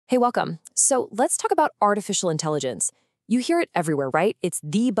Hey, welcome. So let's talk about artificial intelligence. You hear it everywhere, right? It's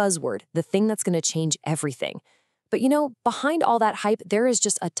the buzzword, the thing that's going to change everything. But behind all that hype, there is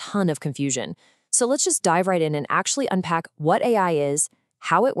just a ton of confusion. So let's just dive right in and actually unpack what AI is,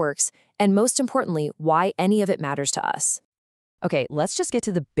 how it works, and most importantly, why any of it matters to us. Okay, let's just get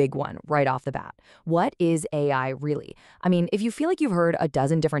to the big one right off the bat. What is AI really? I mean, if you feel like you've heard a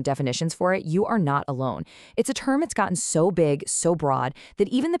dozen different definitions for it, you are not alone. It's a term that's gotten so big, so broad, that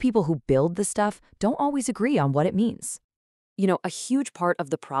even the people who build the stuff don't always agree on what it means. A huge part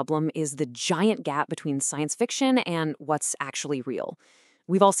of the problem is the giant gap between science fiction and what's actually real.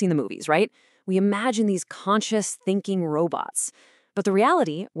 We've all seen the movies, right? We imagine these conscious thinking robots. But the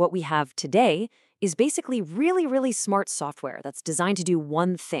reality, what we have today, is basically really, really smart software that's designed to do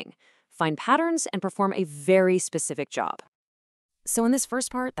one thing: find patterns and perform a very specific job. So in this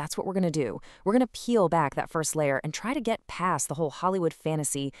first part, that's what we're going to do. We're going to peel back that first layer and try to get past the whole Hollywood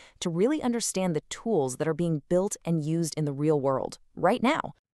fantasy to really understand the tools that are being built and used in the real world right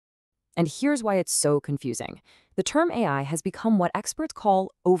now. And here's why it's so confusing. The term AI has become what experts call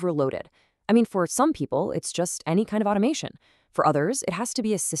overloaded. I mean, for some people, it's just any kind of automation. For others, it has to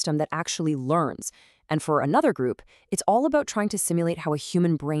be a system that actually learns. And for another group, it's all about trying to simulate how a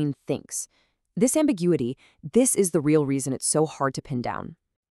human brain thinks. This ambiguity, this is the real reason it's so hard to pin down.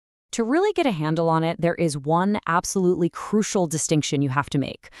 To really get a handle on it, there is one absolutely crucial distinction you have to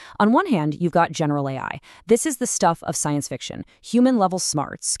make. On one hand, you've got general AI. This is the stuff of science fiction. Human-level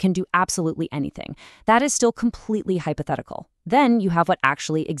smarts can do absolutely anything. That is still completely hypothetical. Then you have what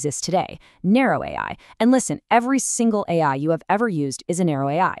actually exists today, narrow AI. And listen, every single AI you have ever used is a narrow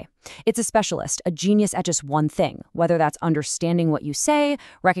AI. It's a specialist, a genius at just one thing, whether that's understanding what you say,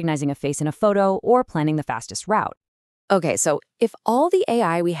 recognizing a face in a photo, or planning the fastest route. Okay, so if all the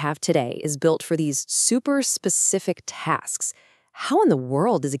AI we have today is built for these super specific tasks, how in the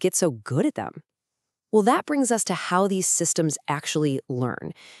world does it get so good at them? Well, that brings us to how these systems actually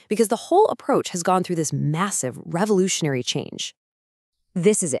learn, because the whole approach has gone through this massive, revolutionary change.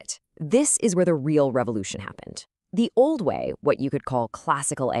 This is it. This is where the real revolution happened. The old way, what you could call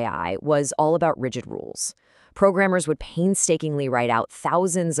classical AI, was all about rigid rules. Programmers would painstakingly write out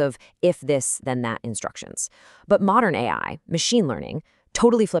thousands of if this, then that instructions. But modern AI, machine learning,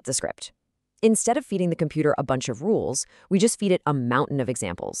 totally flipped the script. Instead of feeding the computer a bunch of rules, we just feed it a mountain of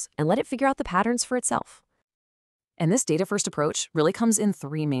examples and let it figure out the patterns for itself. And this data-first approach really comes in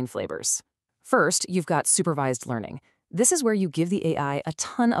three main flavors. First, you've got supervised learning. This is where you give the AI a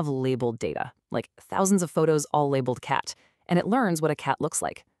ton of labeled data, like thousands of photos all labeled cat, and it learns what a cat looks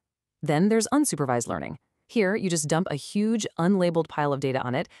like. Then there's unsupervised learning. Here, you just dump a huge, unlabeled pile of data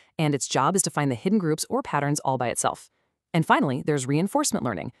on it, and its job is to find the hidden groups or patterns all by itself. And finally, there's reinforcement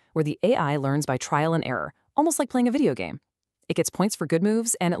learning, where the AI learns by trial and error, almost like playing a video game. It gets points for good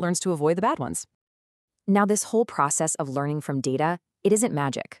moves, and it learns to avoid the bad ones. Now, this whole process of learning from data, it isn't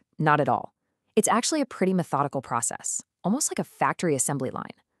magic, not at all. It's actually a pretty methodical process, almost like a factory assembly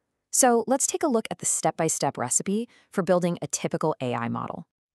line. So let's take a look at the step-by-step recipe for building a typical AI model.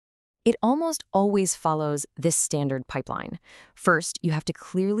 It almost always follows this standard pipeline. First, you have to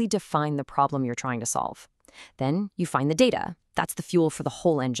clearly define the problem you're trying to solve. Then you find the data. That's the fuel for the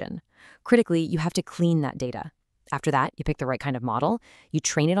whole engine. Critically, you have to clean that data. After that, you pick the right kind of model, you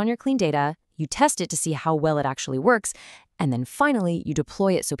train it on your clean data, you test it to see how well it actually works, and then finally, you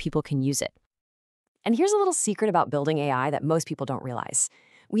deploy it so people can use it. And here's a little secret about building AI that most people don't realize.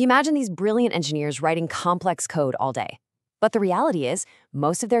 We imagine these brilliant engineers writing complex code all day. But the reality is,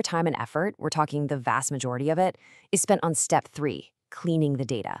 most of their time and effort, we're talking the vast majority of it, is spent on step 3, cleaning the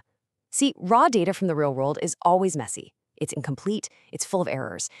data. See, raw data from the real world is always messy. It's incomplete, it's full of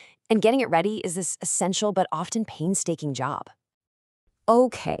errors, and getting it ready is this essential but often painstaking job.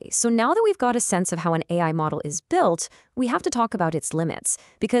 Okay, so now that we've got a sense of how an AI model is built, we have to talk about its limits,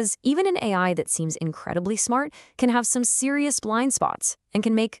 because even an AI that seems incredibly smart can have some serious blind spots and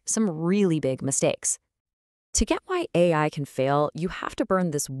can make some really big mistakes. To get why AI can fail, you have to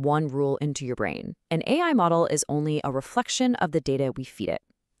burn this one rule into your brain. An AI model is only a reflection of the data we feed it.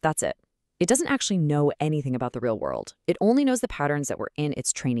 That's it. It doesn't actually know anything about the real world. It only knows the patterns that were in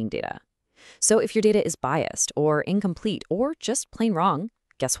its training data. So if your data is biased or incomplete or just plain wrong,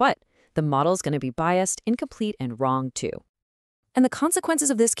 guess what? The model's going to be biased, incomplete, and wrong too. And the consequences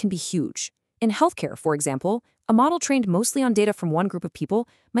of this can be huge. In healthcare, for example, a model trained mostly on data from one group of people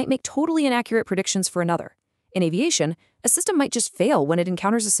might make totally inaccurate predictions for another. In aviation, a system might just fail when it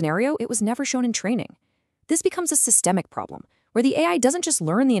encounters a scenario it was never shown in training. This becomes a systemic problem, where the AI doesn't just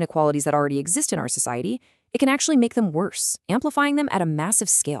learn the inequalities that already exist in our society, it can actually make them worse, amplifying them at a massive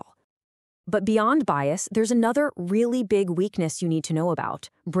scale. But beyond bias, there's another really big weakness you need to know about: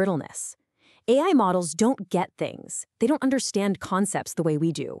 brittleness. AI models don't get things. They don't understand concepts the way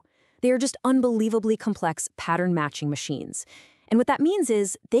we do. They are just unbelievably complex pattern-matching machines. And what that means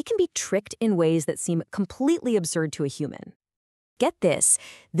is they can be tricked in ways that seem completely absurd to a human. Get this,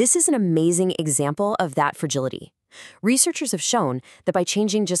 this is an amazing example of that fragility. Researchers have shown that by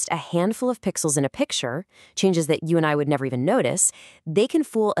changing just a handful of pixels in a picture, changes that you and I would never even notice, they can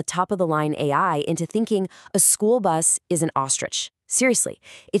fool a top-of-the-line AI into thinking a school bus is an ostrich. Seriously,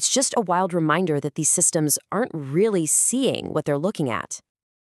 it's just a wild reminder that these systems aren't really seeing what they're looking at.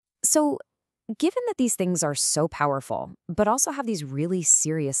 So, given that these things are so powerful, but also have these really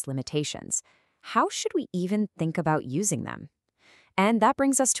serious limitations, how should we even think about using them? And that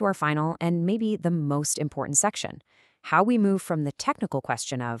brings us to our final and maybe the most important section: how we move from the technical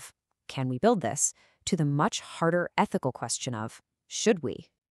question of, can we build this, to the much harder ethical question of, should we?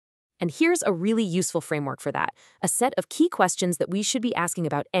 And here's a really useful framework for that, a set of key questions that we should be asking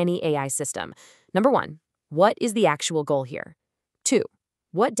about any AI system. Number 1, what is the actual goal here? 2,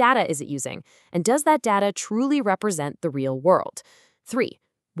 what data is it using? And does that data truly represent the real world? 3,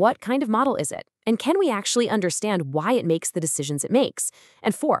 what kind of model is it? And can we actually understand why it makes the decisions it makes?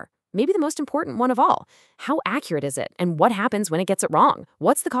 And 4, maybe the most important one of all, how accurate is it? And what happens when it gets it wrong?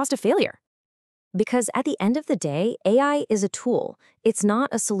 What's the cost of failure? Because at the end of the day, AI is a tool. It's not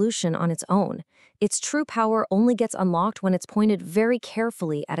a solution on its own. Its true power only gets unlocked when it's pointed very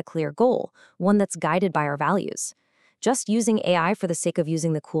carefully at a clear goal, one that's guided by our values. Just using AI for the sake of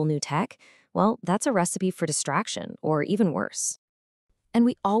using the cool new tech, well, that's a recipe for distraction, or even worse. And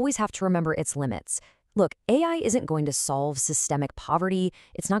we always have to remember its limits. Look, AI isn't going to solve systemic poverty.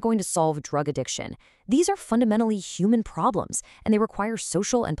 It's not going to solve drug addiction. These are fundamentally human problems, and they require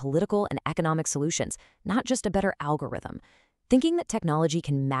social and political and economic solutions, not just a better algorithm. Thinking that technology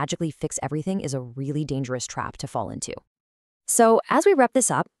can magically fix everything is a really dangerous trap to fall into. So, as we wrap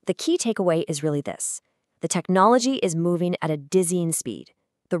this up, the key takeaway is really this: the technology is moving at a dizzying speed.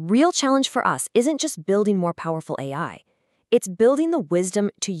 The real challenge for us isn't just building more powerful AI. It's building the wisdom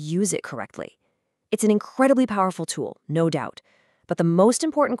to use it correctly. It's an incredibly powerful tool, no doubt. But the most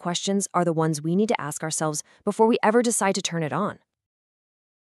important questions are the ones we need to ask ourselves before we ever decide to turn it on.